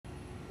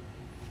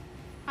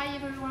Hi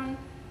everyone,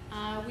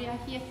 we are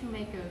here to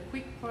make a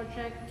quick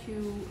project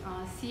to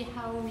see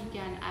how we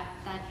can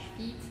attach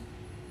feet,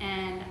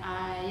 and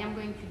I am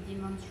going to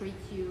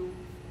demonstrate you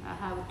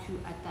how to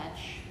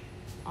attach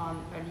on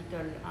a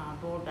little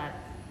board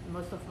that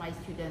most of my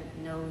students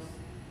knows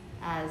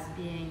as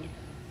being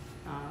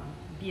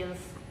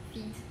Bill's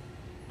feet,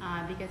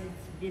 because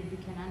it's Bill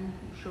Buchanan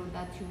who showed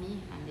that to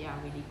me, and they are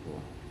really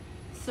cool.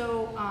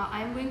 So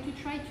I'm going to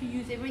try to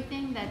use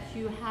everything that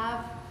you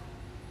have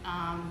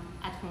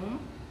at home,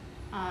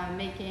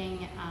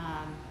 making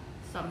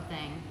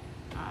something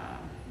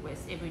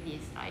with everyday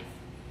life.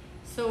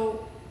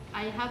 So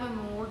I have a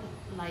mold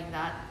like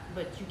that,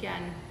 but you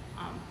can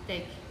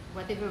take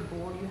whatever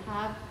board you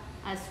have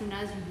as soon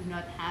as you do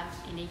not have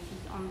any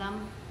feet on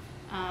them.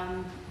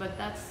 But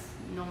that's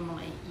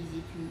normally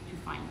easy to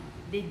find.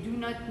 They do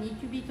not need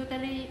to be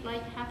totally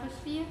like half a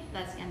sphere.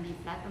 That can be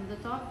flat on the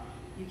top.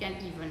 You can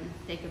even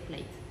take a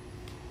plate.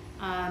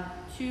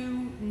 To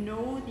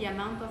know the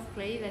amount of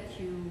clay that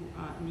you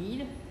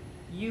need,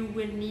 you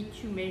will need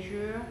to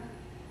measure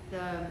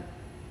the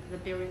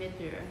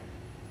perimeter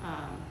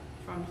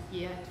from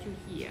here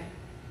to here.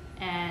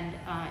 And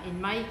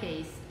in my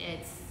case,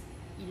 it's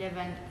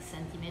 11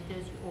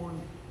 centimeters. You all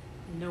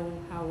know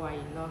how I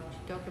love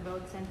to talk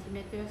about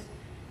centimeters.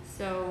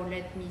 So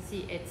let me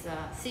see, it's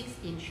 6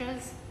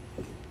 inches.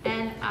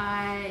 And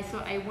so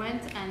I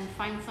went and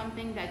find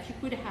something that you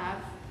could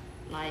have,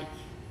 like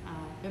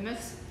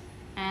hummus,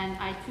 and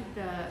I took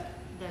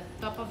the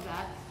top of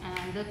that,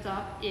 and the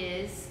top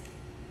is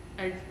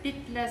a bit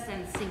less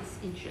than 6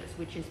 inches,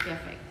 which is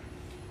perfect.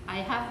 I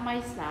have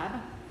my slab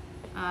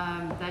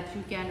that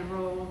you can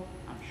roll.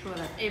 I'm sure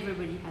that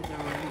everybody has a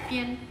rolling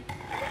pin.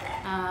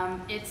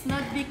 It's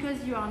not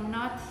because you are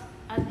not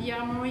at the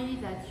Armory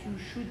that you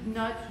should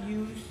not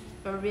use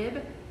a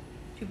rib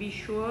to be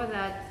sure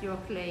that your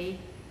clay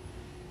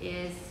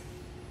is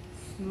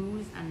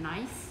smooth and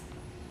nice.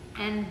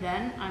 And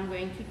then I'm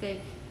going to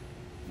take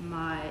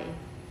my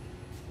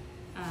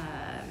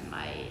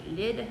my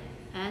lid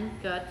and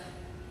cut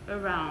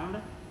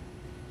around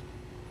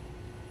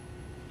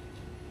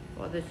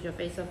for the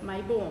surface of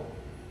my bowl.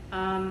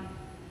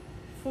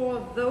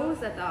 For those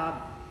that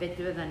are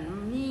better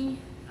than me,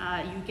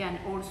 you can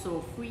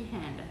also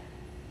freehand.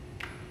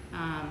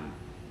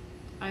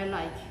 I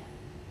like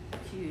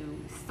to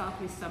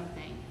start with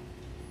something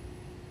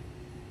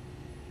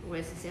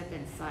with a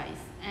certain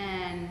size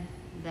and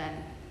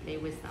then play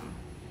with them.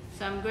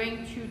 So I'm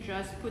going to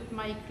just put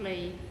my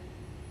clay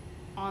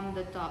on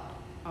the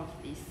top of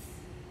this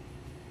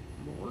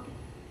mold.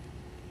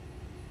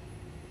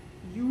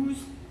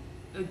 Use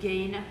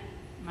again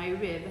my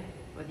rib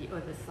for the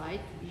other side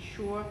to be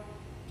sure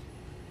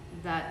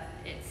that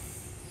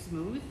it's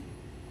smooth.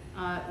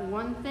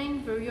 One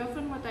thing, very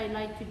often what I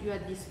like to do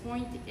at this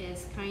point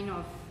is kind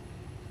of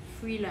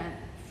free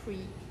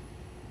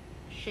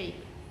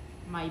shape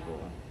my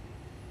bowl.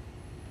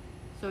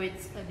 So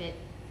it's a bit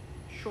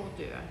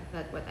shorter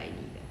than what I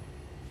need.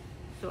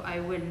 So I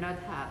will not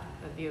have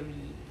a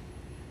very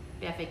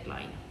perfect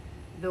line.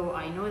 Though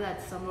I know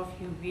that some of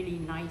you really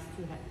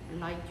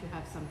like to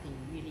have something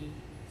really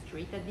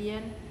straight at the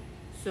end.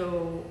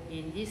 So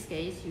in this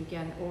case, you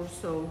can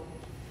also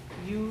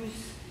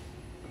use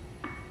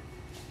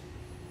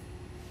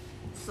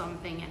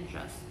something and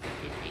just put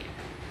it here.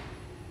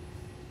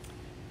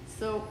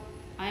 So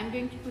I'm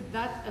going to put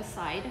that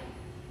aside,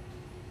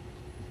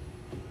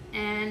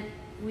 and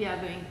we are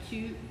going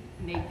to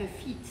make the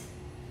feet.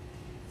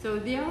 So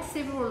there are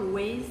several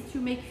ways to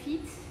make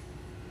feet.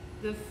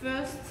 The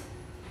first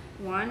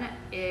one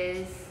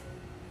is,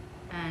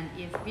 and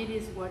if Bill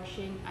is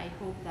watching, I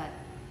hope that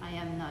I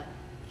am not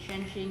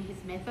changing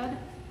his method,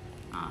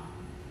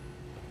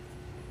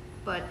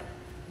 but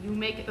you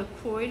make a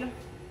coil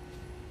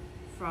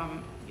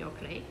from your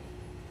clay.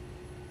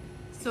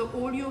 So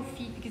all your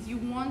feet, because you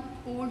want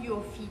all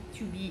your feet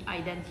to be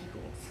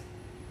identical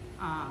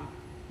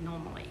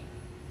normally,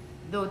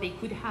 though they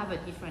could have a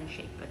different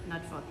shape, but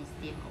not for this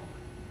demo.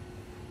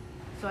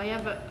 So I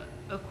have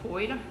a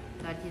coil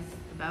that is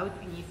about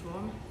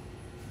uniform.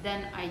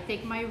 Then I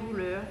take my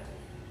ruler,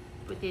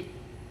 put it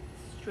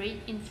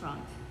straight in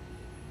front,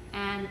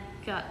 and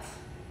cut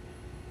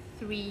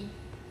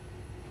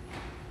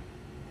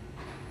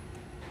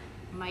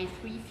my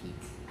 3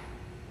 feet.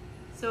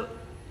 So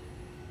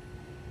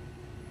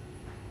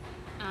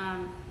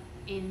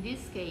in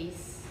this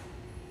case,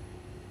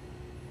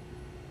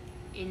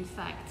 in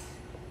fact,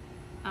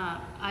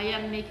 I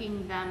am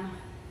making them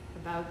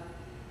about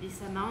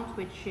this amount,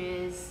 which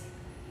is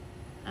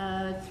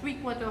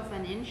 3/4 of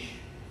an inch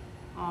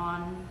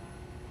on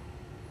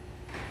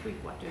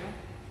 3/4,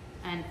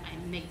 and I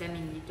make them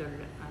in little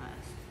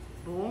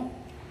bowl.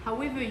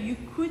 However, you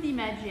could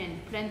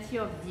imagine plenty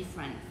of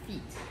different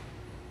feet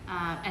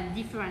and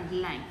different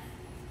length,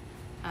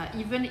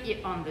 even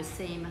on the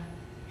same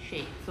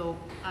shape. So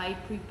I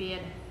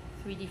prepared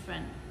 3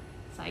 different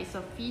size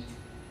of feet.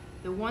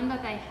 The one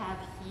that I have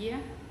here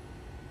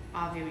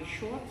are very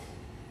short,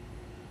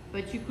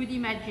 but you could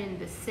imagine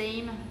the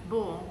same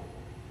bowl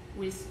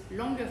with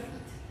longer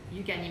feet.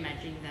 you can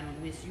imagine them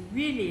with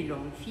really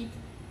long feet,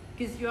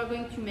 because you are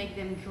going to make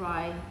them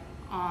dry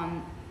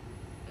on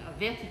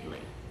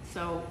vertically,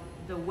 so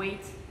the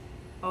weight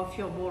of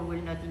your ball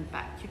will not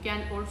impact. You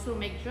can also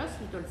make just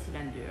little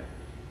cylinder,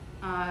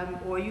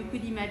 or you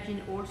could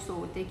imagine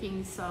also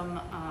taking some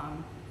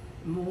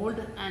mold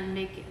and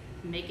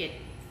make it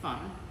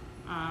fun.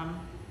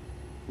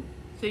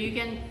 So you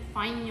can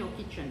find in your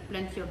kitchen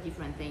plenty of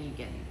different things you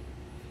can.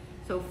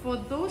 So for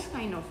those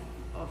kind of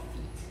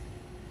feet,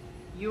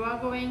 you are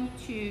going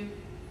to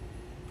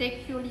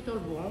take your little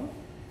ball.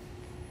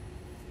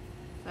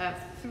 So I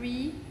have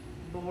 3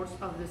 balls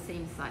of the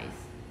same size.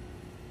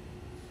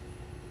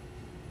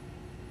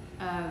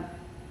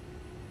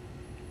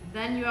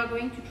 Then you are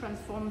going to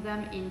transform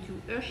them into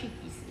Hershey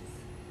pieces.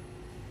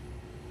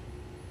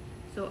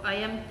 So I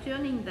am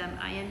turning them,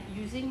 I am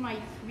using my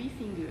 3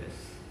 fingers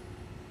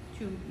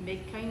to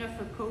make kind of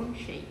a cone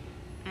shape,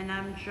 and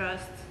I'm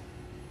just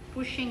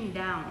pushing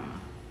down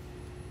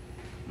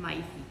my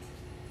feet.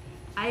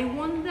 I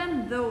want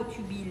them though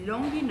to be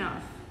long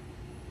enough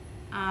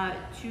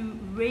to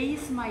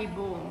raise my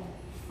ball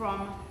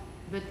from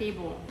the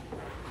table.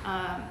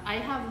 I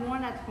have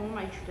one at home,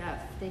 I should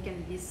have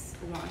taken this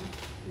one,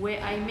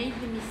 where I made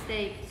the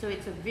mistake, so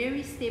it's a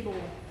very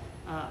stable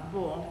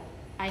ball.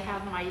 I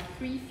have my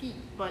 3 feet,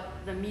 but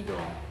the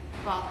middle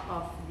part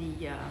of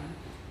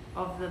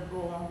the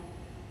ball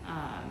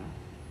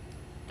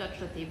touched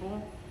the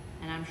table,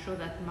 and I'm sure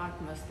that Mark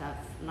must have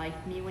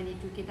liked me when he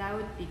took it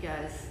out,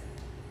 because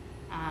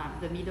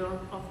the middle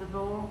of the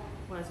ball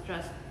was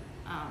just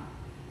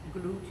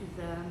glued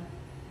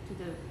to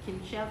the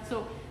kiln shelf.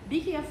 So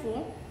be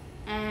careful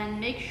and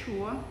make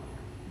sure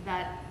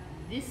that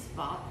this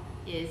part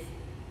is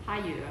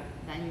higher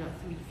than your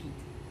 3 feet,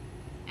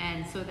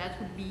 and so that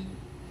would be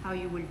how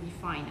you will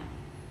define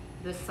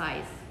the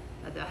size,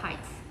 the height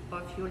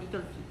of your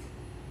little feet.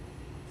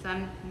 So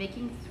I'm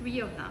making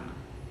 3 of them.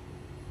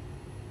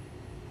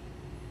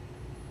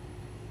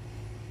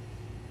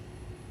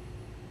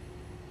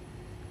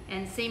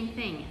 And same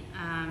thing,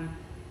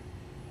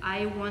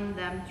 I want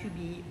them to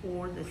be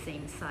all the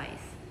same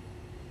size,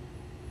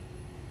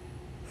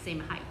 same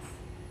height.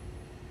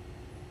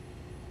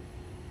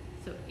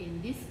 So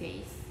in this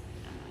case,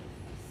 I don't know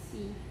if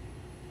you see,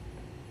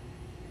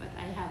 but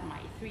I have my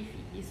 3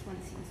 feet. This one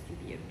seems to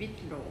be a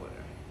bit lower.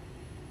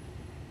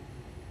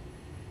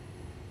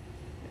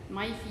 But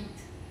my feet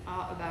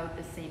are about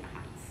the same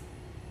height.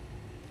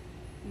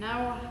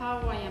 Now how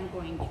I am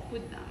going to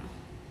put them.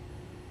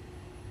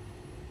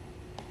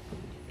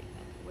 Take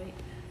that away.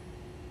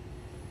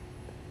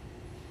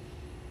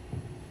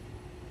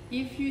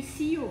 If you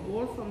see your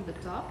ball from the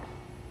top,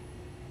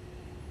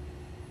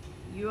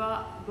 you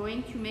are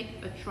going to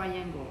make a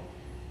triangle.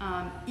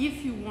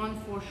 If you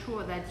want for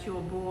sure that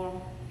your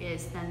ball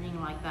is standing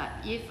like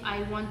that. If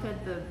I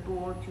wanted the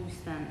ball to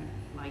stand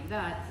like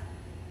that,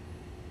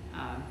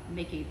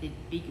 making it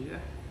bigger,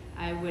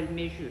 I will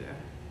measure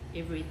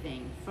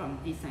everything from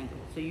this angle.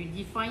 So you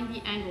define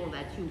the angle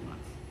that you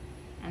want,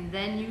 and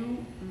then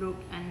you look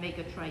and make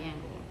a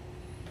triangle.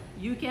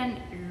 You can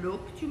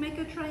look to make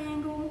a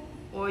triangle,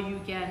 or you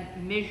can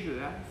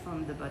measure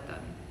from the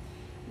bottom.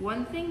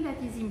 One thing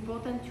that is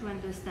important to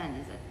understand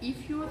is that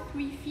if your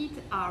 3 feet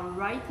are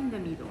right in the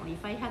middle,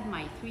 if I had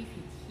my 3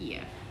 feet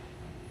here,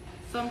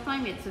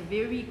 sometimes it's a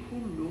very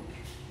cool look.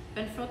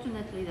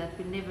 Unfortunately, that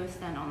will never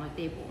stand on a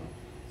table.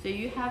 So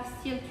you have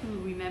still to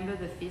remember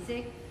the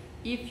physics.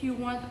 If you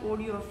want all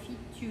your feet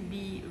to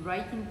be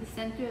right in the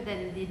center,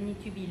 then they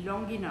need to be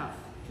long enough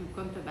to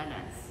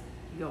counterbalance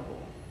your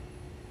ball.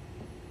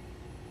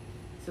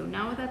 So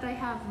now that I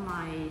have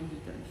my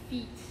little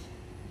feet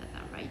that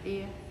are right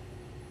there,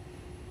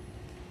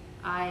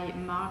 I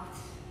marked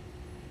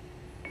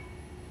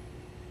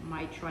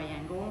my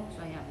triangle.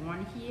 So I have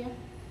one here,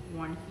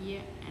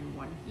 and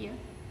one here.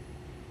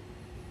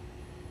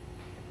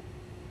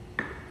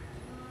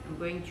 I'm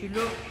going to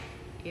look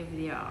if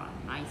they are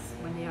nice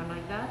when they are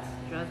like that,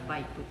 just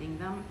by putting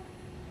them.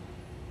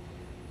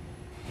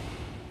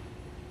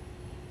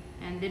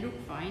 And they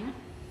look fine.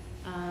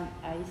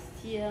 I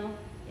still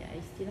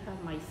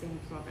have my same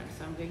problem,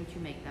 so I'm going to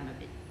make them a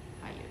bit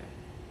higher.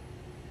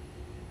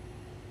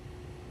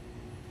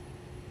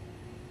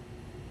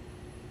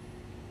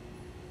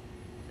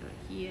 So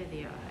here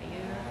they are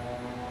higher.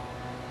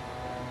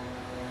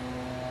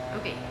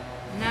 Okay,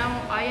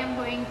 now I am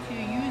going to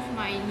use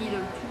my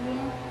needle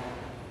tool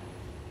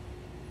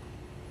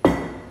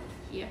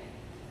here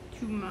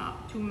to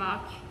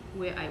mark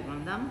where I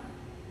want them.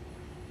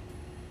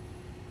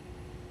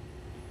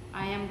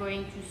 I am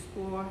going to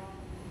score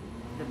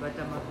the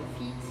bottom of the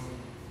feet,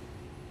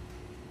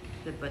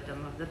 the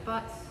bottom of the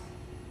pots.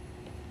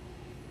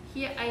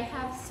 Here I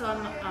have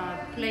some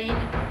plain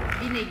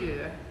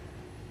vinegar.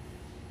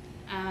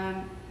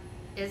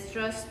 It's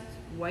just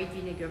white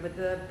vinegar, but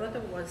the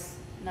bottle was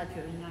not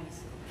very nice,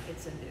 so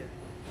it's in there.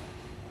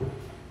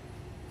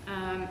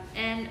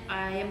 And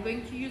I am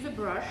going to use a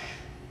brush.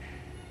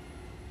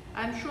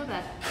 I'm sure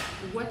that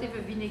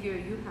whatever vinegar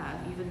you have,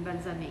 even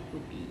balsamic,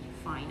 would be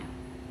fine.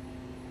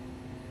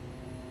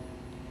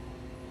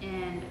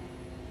 And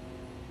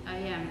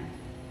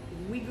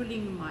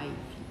wiggling my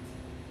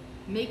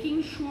feet,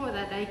 making sure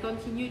that I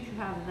continue to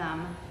have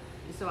them,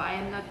 so I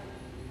am not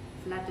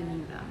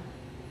flattening them.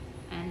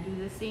 And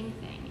do the same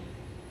thing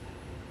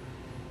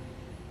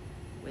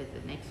with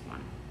the next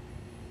one.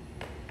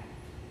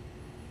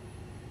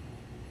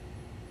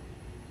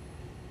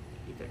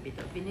 Little bit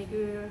of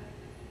vinegar.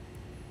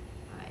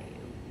 I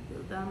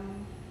wiggle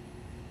them.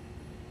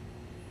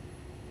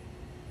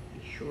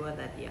 Be sure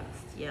that they are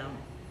still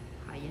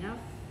high enough.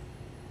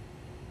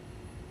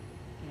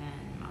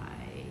 And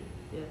my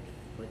third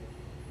foot.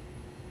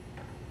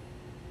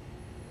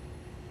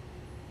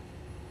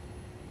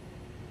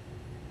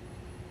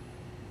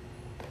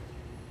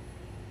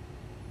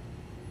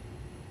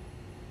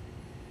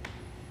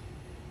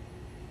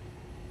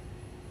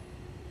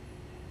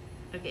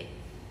 Okay,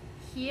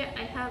 here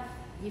I have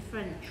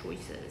different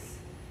choices.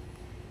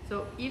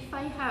 So if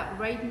I have,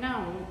 right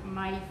now,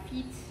 my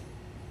feet,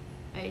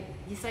 I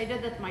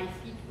decided that my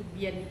feet would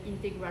be an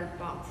integral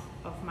part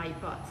of my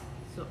butt.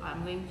 So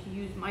I'm going to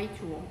use my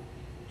tool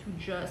to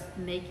just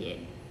make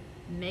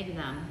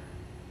them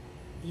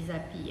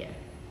disappear.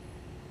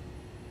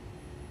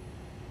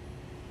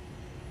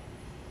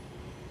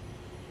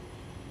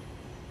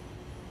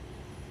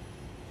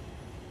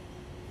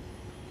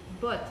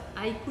 But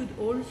I could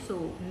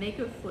also make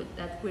a foot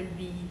that will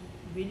be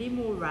really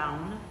more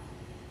round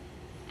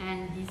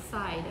and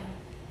decide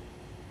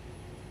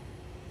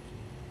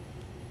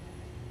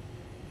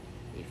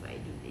if I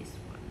do this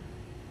one.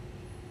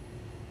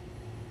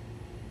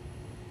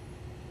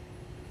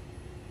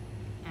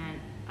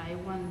 And I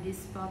want this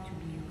part to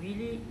be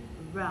really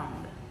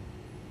round.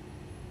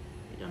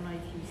 I don't know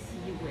if you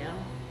see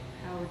well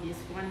how this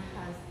one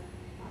has,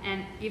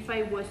 and if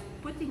I was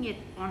putting it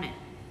on it,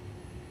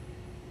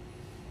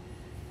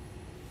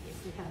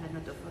 we have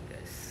an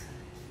autofocus,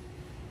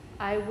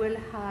 I will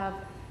have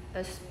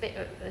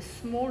a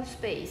small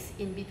space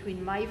in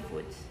between my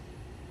foot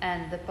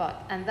and the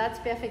pot, and that's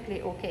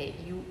perfectly okay.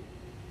 You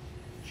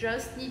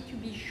just need to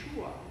be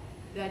sure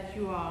that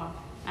you are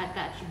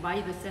attached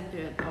by the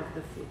center of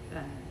the foot,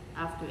 and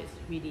after it's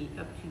really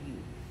up to you.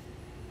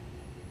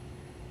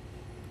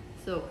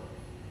 So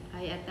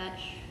I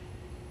attach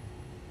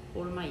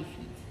all my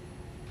feet.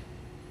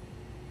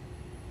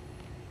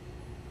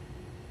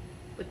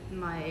 Put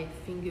my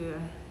finger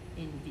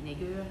in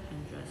vinegar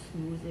and just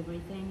smooth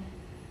everything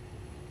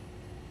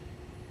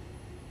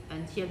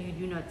until you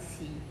do not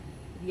see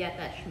the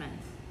attachment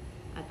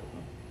at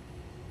all.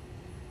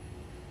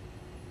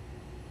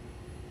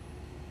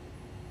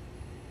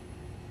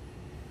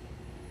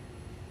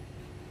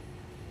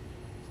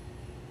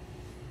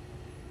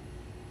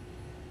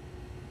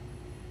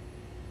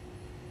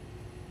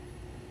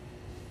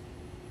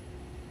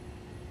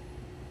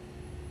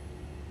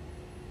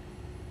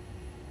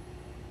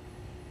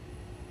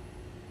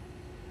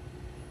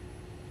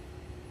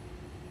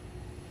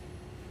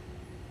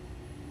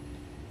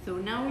 So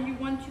now you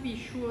want to be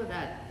sure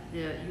that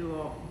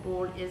your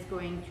ball is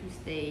going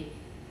to stay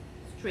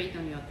straight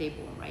on your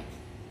table, right?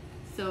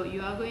 So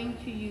you are going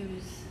to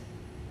use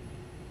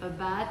a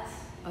bat,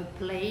 a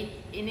plate,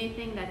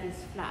 anything that is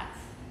flat.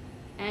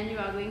 And you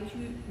are going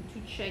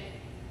to check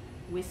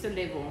with a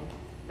level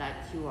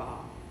that you are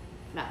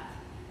flat.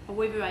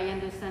 However, I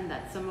understand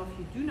that some of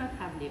you do not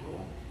have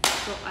level.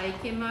 So I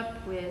came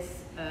up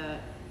with a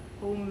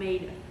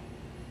homemade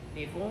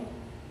level.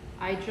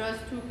 I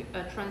just took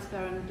a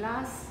transparent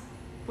glass,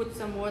 put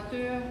some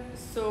water,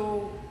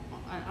 so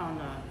on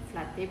a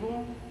flat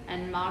table,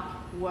 and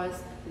marked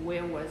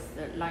where was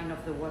the line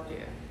of the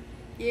water.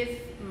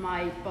 If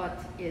my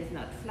pot is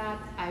not flat,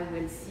 I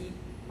will see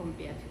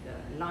compared to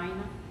the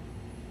line.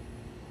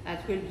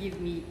 That will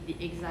give me the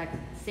exact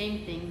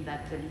same thing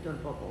that the little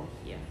bubble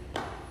here.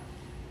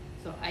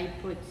 So I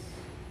put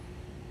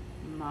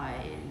my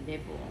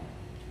level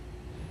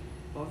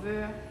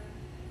over.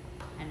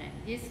 And in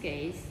this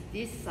case,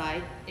 this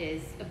side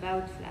is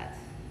about flat.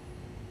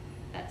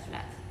 That's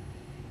flat.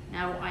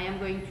 Now I am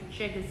going to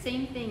check the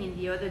same thing in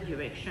the other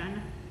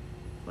direction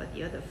for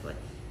the other foot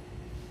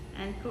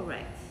and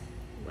correct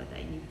what I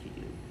need to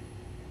do.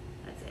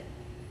 That's it.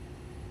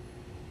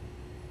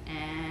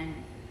 And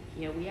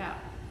here we are.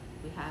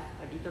 We have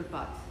a little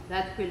pot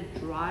that will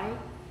dry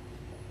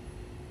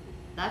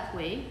that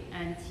way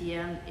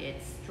until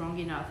it's strong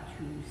enough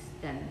to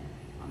stand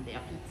on their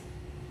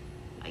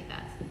feet, like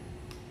that.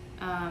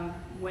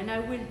 When I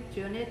will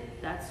turn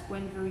it, that's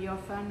when very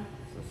often,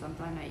 so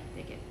sometimes I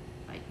take it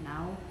like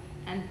now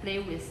and play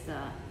with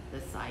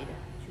the side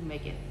to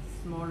make it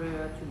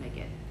smaller, to make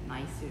it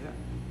nicer,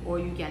 or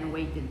you can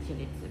wait until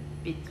it's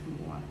a bit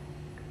more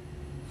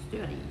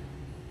sturdy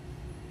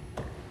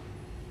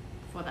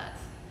for that.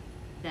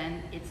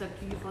 Then it's up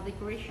to you for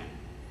decoration.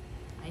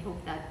 I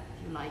hope that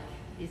you like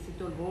this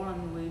little ball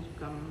and we will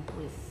come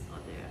with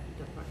other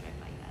little projects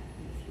like that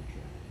in the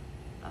future.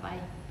 Bye bye.